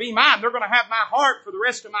 They're going to be mine. They're going to have my heart for the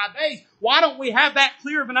rest of my days. Why don't we have that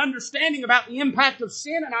clear of an understanding about the impact of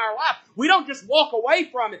sin in our life? We don't just walk away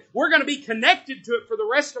from it. We're going to be connected to it for the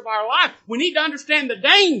rest of our life. We need to understand the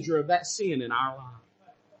danger of that sin in our life.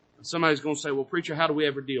 And somebody's going to say, well, preacher, how do we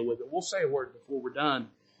ever deal with it? We'll say a word before we're done.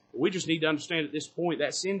 But we just need to understand at this point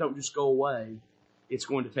that sin don't just go away. It's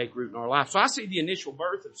going to take root in our life. So I see the initial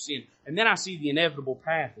birth of sin, and then I see the inevitable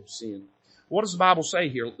path of sin. What does the Bible say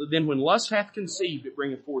here? Then when lust hath conceived, it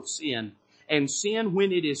bringeth forth sin. And sin,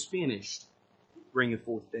 when it is finished, bringeth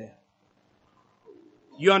forth death.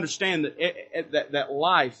 You understand that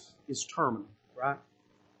life is terminal, right?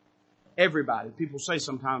 Everybody. People say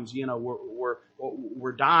sometimes,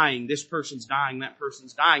 we're dying. This person's dying. That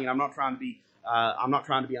person's dying. And I'm not trying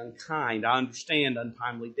to be unkind. I understand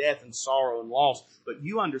untimely death and sorrow and loss. But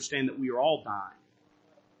you understand that we are all dying.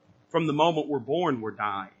 From the moment we're born, we're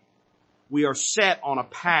dying. We are set on a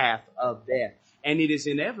path of death. And it is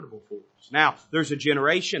inevitable for us. Now, there's a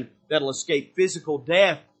generation that'll escape physical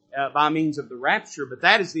death by means of the rapture, but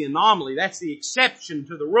that is the anomaly. That's the exception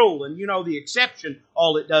to the rule. And the exception,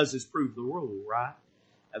 all it does is prove the rule, right?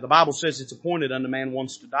 The Bible says it's appointed unto man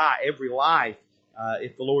once to die. Every life,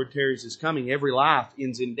 if the Lord tarries his coming, every life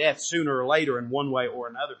ends in death sooner or later in one way or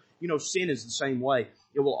another. Sin is the same way.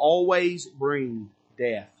 It will always bring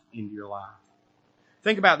death into your life.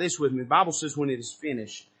 Think about this with me. The Bible says when it is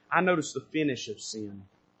finished. I notice the finish of sin.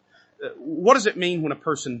 What does it mean when a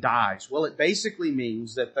person dies? Well, it basically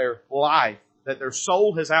means that their life, that their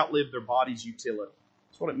soul has outlived their body's utility.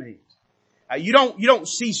 That's what it means. You don't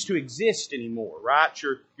cease to exist anymore, right?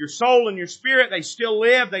 Your soul and your spirit, they still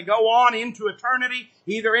live. They go on into eternity,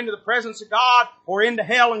 either into the presence of God or into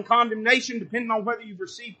hell and condemnation, depending on whether you've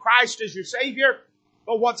received Christ as your Savior.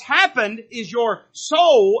 But what's happened is your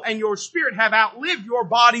soul and your spirit have outlived your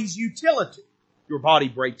body's utility. Your body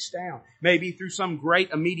breaks down. Maybe through some great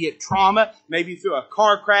immediate trauma, maybe through a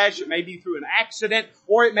car crash, it may be through an accident,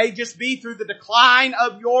 or it may just be through the decline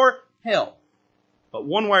of your health. But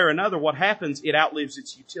one way or another, what happens, it outlives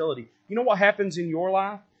its utility. You know what happens in your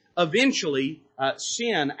life? Eventually,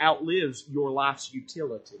 sin outlives your life's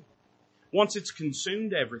utility. Once it's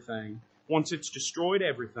consumed everything, once it's destroyed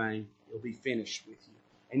everything, it'll be finished with you.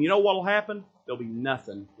 And you know what'll happen? There'll be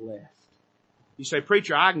nothing left. You say,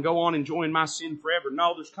 preacher, I can go on enjoying my sin forever.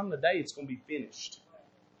 No, there's coming a day it's going to be finished.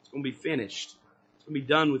 It's going to be finished. It's going to be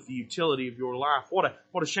done with the utility of your life. What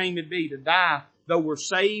a shame it'd be to die, though we're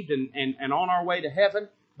saved and on our way to heaven,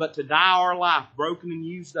 but to die our life broken and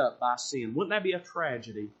used up by sin. Wouldn't that be a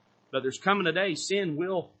tragedy? But there's coming a day sin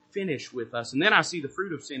will finish with us. And then I see the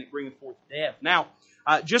fruit of sin, it bringeth forth death. Now,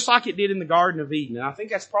 just like it did in the Garden of Eden, and I think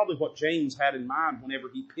that's probably what James had in mind whenever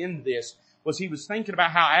he penned this, was he was thinking about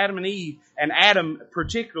how Adam and Eve, and Adam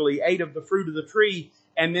particularly, ate of the fruit of the tree,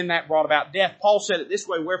 and then that brought about death. Paul said it this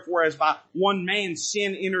way, wherefore as by one man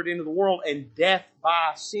sin entered into the world, and death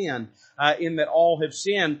by sin, in that all have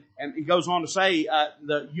sinned. And he goes on to say,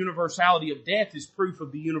 the universality of death is proof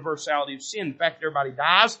of the universality of sin. In fact, everybody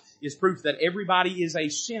dies is proof that everybody is a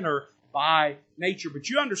sinner by nature. But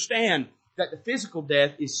you understand that the physical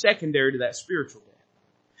death is secondary to that spiritual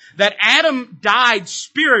death. That Adam died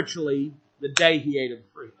spiritually the day he ate of the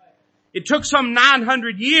fruit. It took some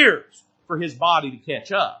 900 years for his body to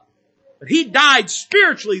catch up. But he died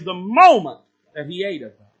spiritually the moment that he ate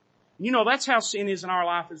of it. That's how sin is in our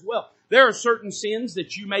life as well. There are certain sins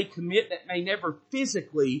that you may commit that may never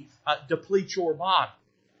physically deplete your body.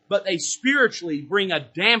 But they spiritually bring a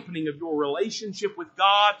dampening of your relationship with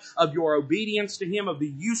God, of your obedience to Him, of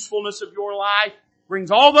the usefulness of your life. Brings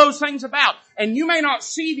all those things about. And you may not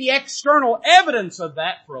see the external evidence of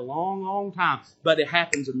that for a long, long time, but it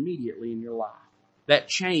happens immediately in your life. That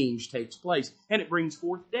change takes place, and it brings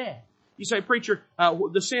forth death. You say, preacher,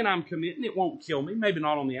 the sin I'm committing, it won't kill me, maybe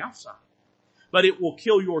not on the outside, but it will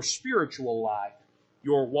kill your spiritual life,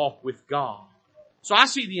 your walk with God. So I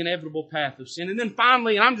see the inevitable path of sin. And then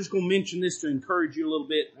finally, and I'm just going to mention this to encourage you a little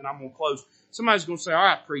bit, and I'm going to close. Somebody's going to say, all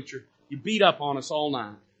right, preacher, you beat up on us all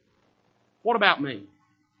night. What about me?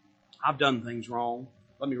 I've done things wrong.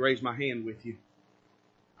 Let me raise my hand with you.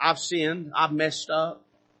 I've sinned. I've messed up.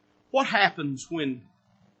 What happens when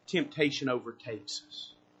temptation overtakes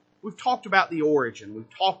us? We've talked about the origin.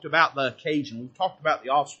 We've talked about the occasion. We've talked about the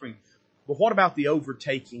offspring. But what about the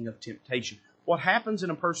overtaking of temptation? what happens in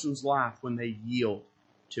a person's life when they yield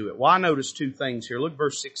to it? Well, I noticed two things here. Look at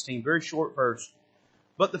verse 16, very short verse.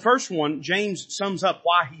 But the first one, James sums up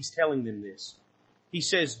why he's telling them this. He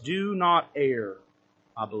says, do not err,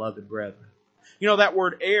 my beloved brethren. You know, that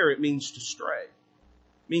word err, it means to stray.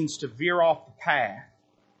 It means to veer off the path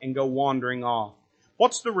and go wandering off.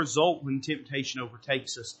 What's the result when temptation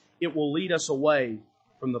overtakes us? It will lead us away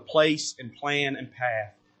from the place and plan and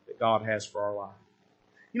path that God has for our life.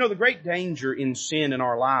 You know, the great danger in sin in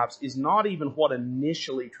our lives is not even what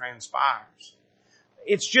initially transpires.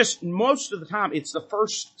 It's just, most of the time, it's the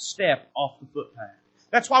first step off the footpath.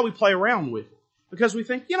 That's why we play around with it. Because we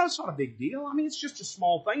think, it's not a big deal. I mean, it's just a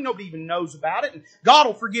small thing. Nobody even knows about it. And God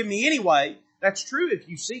will forgive me anyway. That's true if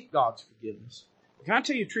you seek God's forgiveness. But can I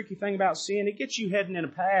tell you a tricky thing about sin? It gets you heading in a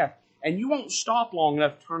path, and you won't stop long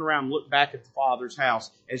enough to turn around and look back at the Father's house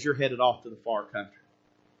as you're headed off to the far country.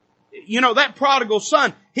 That prodigal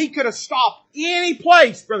son, he could have stopped any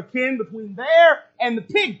place, Brother Ken, between there and the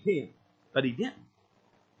pig pen. But he didn't.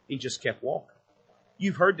 He just kept walking.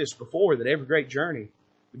 You've heard this before, that every great journey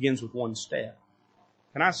begins with one step.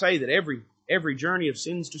 Can I say that every journey of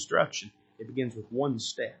sin's destruction, it begins with one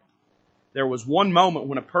step. There was one moment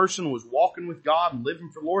when a person was walking with God and living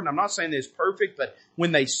for the Lord. And I'm not saying that it's perfect, but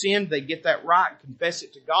when they sinned, they get that right and confess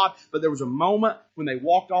it to God. But there was a moment when they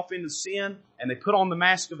walked off into sin and they put on the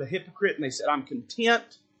mask of the hypocrite and they said, I'm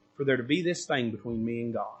content for there to be this thing between me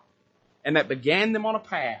and God. And that began them on a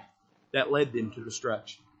path that led them to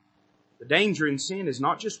destruction. The danger in sin is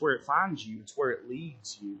not just where it finds you, it's where it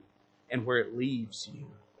leads you and where it leaves you.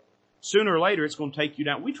 Sooner or later, it's going to take you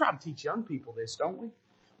down. We try to teach young people this, don't we?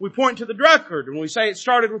 We point to the drunkard and we say it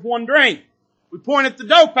started with one drink. We point at the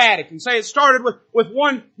dope addict and say it started with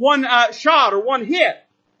one shot or one hit.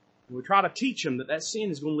 And we try to teach them that sin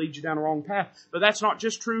is going to lead you down the wrong path. But that's not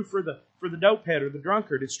just true for the dope head or the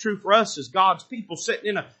drunkard. It's true for us as God's people sitting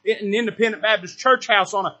in an independent Baptist church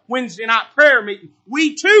house on a Wednesday night prayer meeting.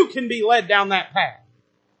 We too can be led down that path.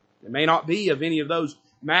 It may not be of any of those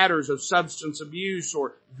matters of substance abuse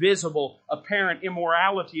or visible apparent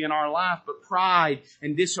immorality in our life, but pride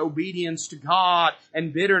and disobedience to God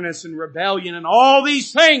and bitterness and rebellion and all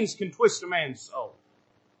these things can twist a man's soul.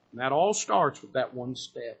 And that all starts with that one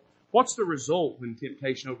step. What's the result when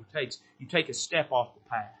temptation overtakes? You take a step off the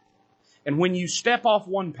path. And when you step off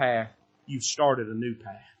one path, you've started a new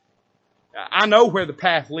path. I know where the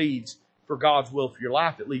path leads for God's will for your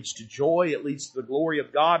life. It leads to joy. It leads to the glory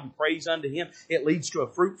of God and praise unto Him. It leads to a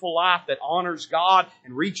fruitful life that honors God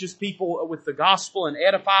and reaches people with the gospel and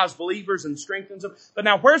edifies believers and strengthens them. But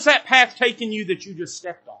now where's that path taking you that you just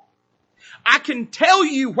stepped on? I can tell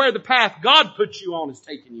you where the path God put you on is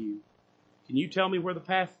taking you. Can you tell me where the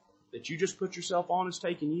path that you just put yourself on is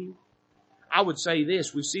taking you? I would say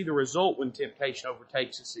this. We see the result when temptation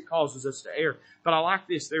overtakes us. It causes us to err. But I like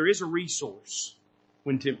this. There is a resource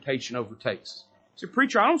when temptation overtakes us. So,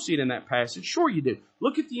 preacher, I don't see it in that passage. Sure you do.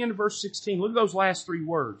 Look at the end of verse 16. Look at those last three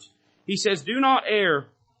words. He says, do not err,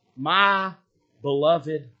 my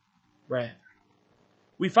beloved brethren.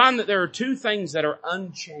 We find that there are two things that are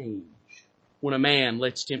unchanged when a man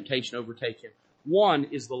lets temptation overtake him. One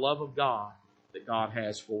is the love of God that God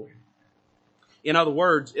has for him. In other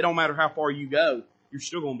words, it don't matter how far you go, you're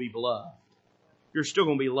still going to be beloved. You're still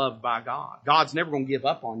going to be loved by God. God's never going to give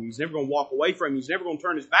up on you. He's never going to walk away from you. He's never going to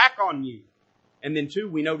turn His back on you. And then two,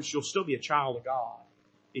 we notice you'll still be a child of God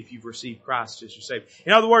if you've received Christ as your Savior.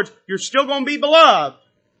 In other words, you're still going to be beloved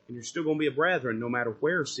and you're still going to be a brethren no matter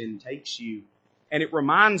where sin takes you. And it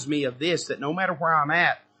reminds me of this, that no matter where I'm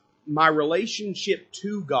at, my relationship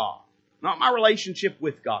to God, not my relationship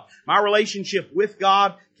with God. My relationship with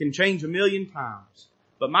God can change 1,000,000 times.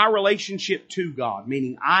 But my relationship to God,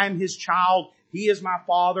 meaning I am His child, He is my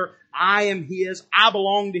Father, I am His, I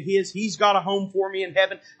belong to His, He's got a home for me in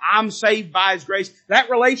heaven, I'm saved by His grace.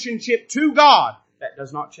 That relationship to God, that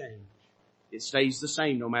does not change. It stays the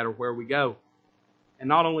same no matter where we go. And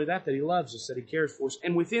not only that He loves us, that He cares for us.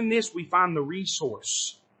 And within this we find the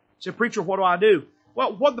resource. So, preacher, what do I do?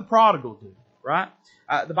 Well, what did the prodigal do, right?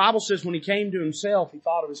 The Bible says when he came to himself, he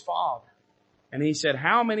thought of his father. And he said,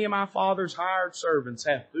 how many of my father's hired servants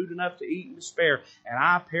have food enough to eat and to spare, and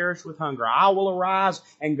I perish with hunger? I will arise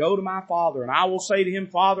and go to my father, and I will say to him,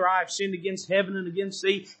 Father, I have sinned against heaven and against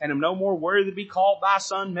thee, and am no more worthy to be called thy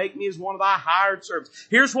son. Make me as one of thy hired servants.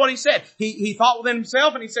 Here's what he said. He thought within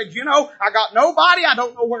himself, and he said, I got nobody. I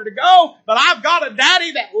don't know where to go, but I've got a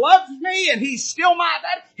daddy that loves me, and he's still my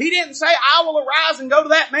daddy. He didn't say, I will arise and go to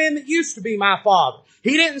that man that used to be my father.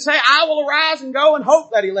 He didn't say, I will arise and go and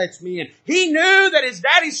hope that he lets me in. He knew that his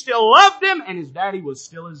daddy still loved him and his daddy was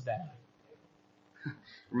still his daddy.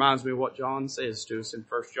 Reminds me of what John says to us in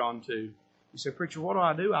 1 John 2. You say, preacher,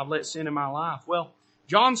 what do? I've let sin in my life. Well,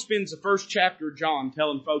 John spends the first chapter of John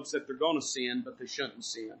telling folks that they're going to sin, but they shouldn't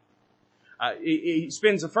sin. He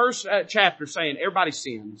spends the first chapter saying everybody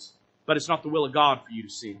sins, but it's not the will of God for you to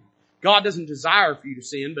sin. God doesn't desire for you to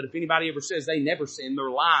sin, but if anybody ever says they never sin, they're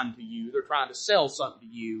lying to you. They're trying to sell something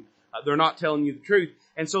to you. They're not telling you the truth.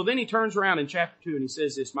 And so then he turns around in chapter 2 and he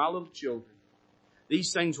says this, my little children,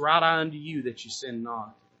 these things write I unto you that you sin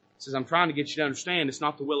not. He says, I'm trying to get you to understand it's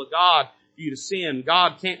not the will of God for you to sin.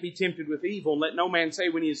 God can't be tempted with evil. And let no man say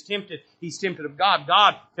when he is tempted, he's tempted of God.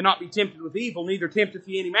 God cannot be tempted with evil, neither tempteth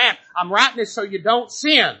he any man. I'm writing this so you don't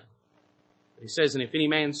sin. He says, and if any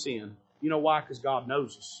man sin, you know why? Because God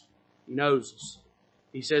knows us. He knows us.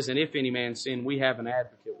 He says, and if any man sin, we have an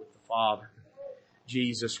advocate with the Father,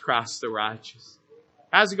 Jesus Christ the righteous.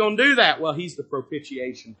 How's he going to do that? Well, he's the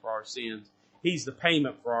propitiation for our sins. He's the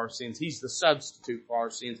payment for our sins. He's the substitute for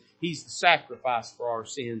our sins. He's the sacrifice for our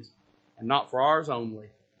sins. And not for ours only,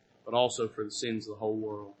 but also for the sins of the whole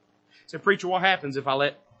world. So, preacher, what happens if I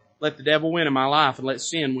let the devil win in my life and let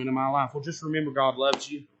sin win in my life? Well, just remember God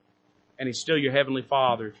loves you. And He's still your Heavenly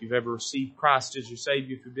Father. If you've ever received Christ as your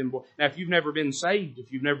Savior, if you've been born. Now, if you've never been saved,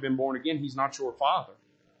 if you've never been born again, He's not your Father.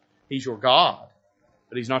 He's your God.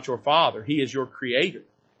 But He's not your Father. He is your Creator.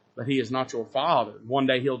 But He is not your Father. One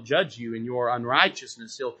day He'll judge you in your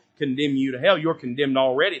unrighteousness. He'll condemn you to hell. You're condemned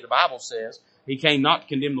already, the Bible says. He came not to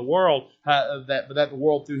condemn the world, but that the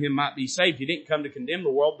world through Him might be saved. He didn't come to condemn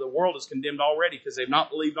the world. The world is condemned already because they've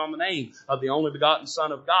not believed on the name of the only begotten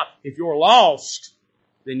Son of God. If you're lost,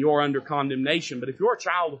 then you're under condemnation. But if you're a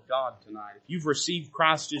child of God tonight, if you've received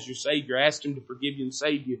Christ as your Savior, asked Him to forgive you and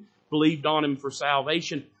save you, believed on Him for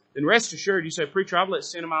salvation, then rest assured, you say, preacher, I've let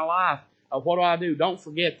sin in my life. What do? Don't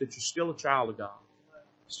forget that you're still a child of God.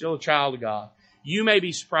 Still a child of God. You may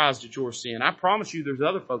be surprised at your sin. I promise you there's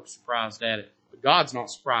other folks surprised at it, but God's not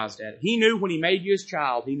surprised at it. He knew when He made you His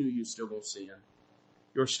child, He knew you were still going to sin.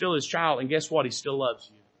 You're still His child, and guess what? He still loves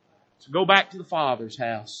you. So go back to the Father's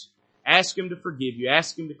house. Ask Him to forgive you.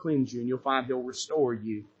 Ask Him to cleanse you, and you'll find He'll restore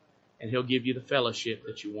you, and He'll give you the fellowship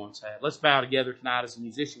that you once had. Let's bow together tonight as the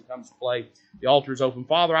musician comes to play. The altar is open.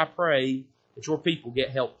 Father, I pray that your people get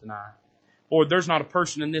help tonight. Lord, there's not a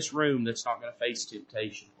person in this room that's not going to face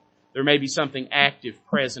temptation. There may be something active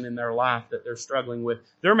present in their life that they're struggling with.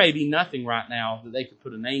 There may be nothing right now that they could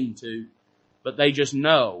put a name to, but they just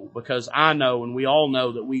know, because I know and we all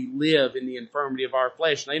know that we live in the infirmity of our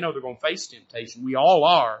flesh. They know they're going to face temptation. We all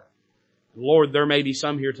are. Lord, there may be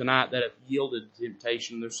some here tonight that have yielded to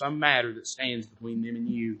temptation. There's some matter that stands between them and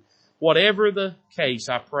you. Whatever the case,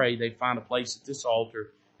 I pray they find a place at this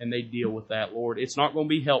altar and they deal with that, Lord. It's not going to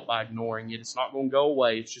be helped by ignoring it. It's not going to go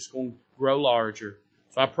away. It's just going to grow larger.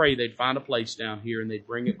 So I pray they'd find a place down here and they'd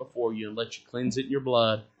bring it before you and let you cleanse it in your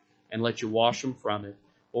blood and let you wash them from it.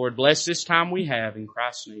 Lord, bless this time we have in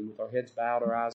Christ's name with our heads bowed, our eyes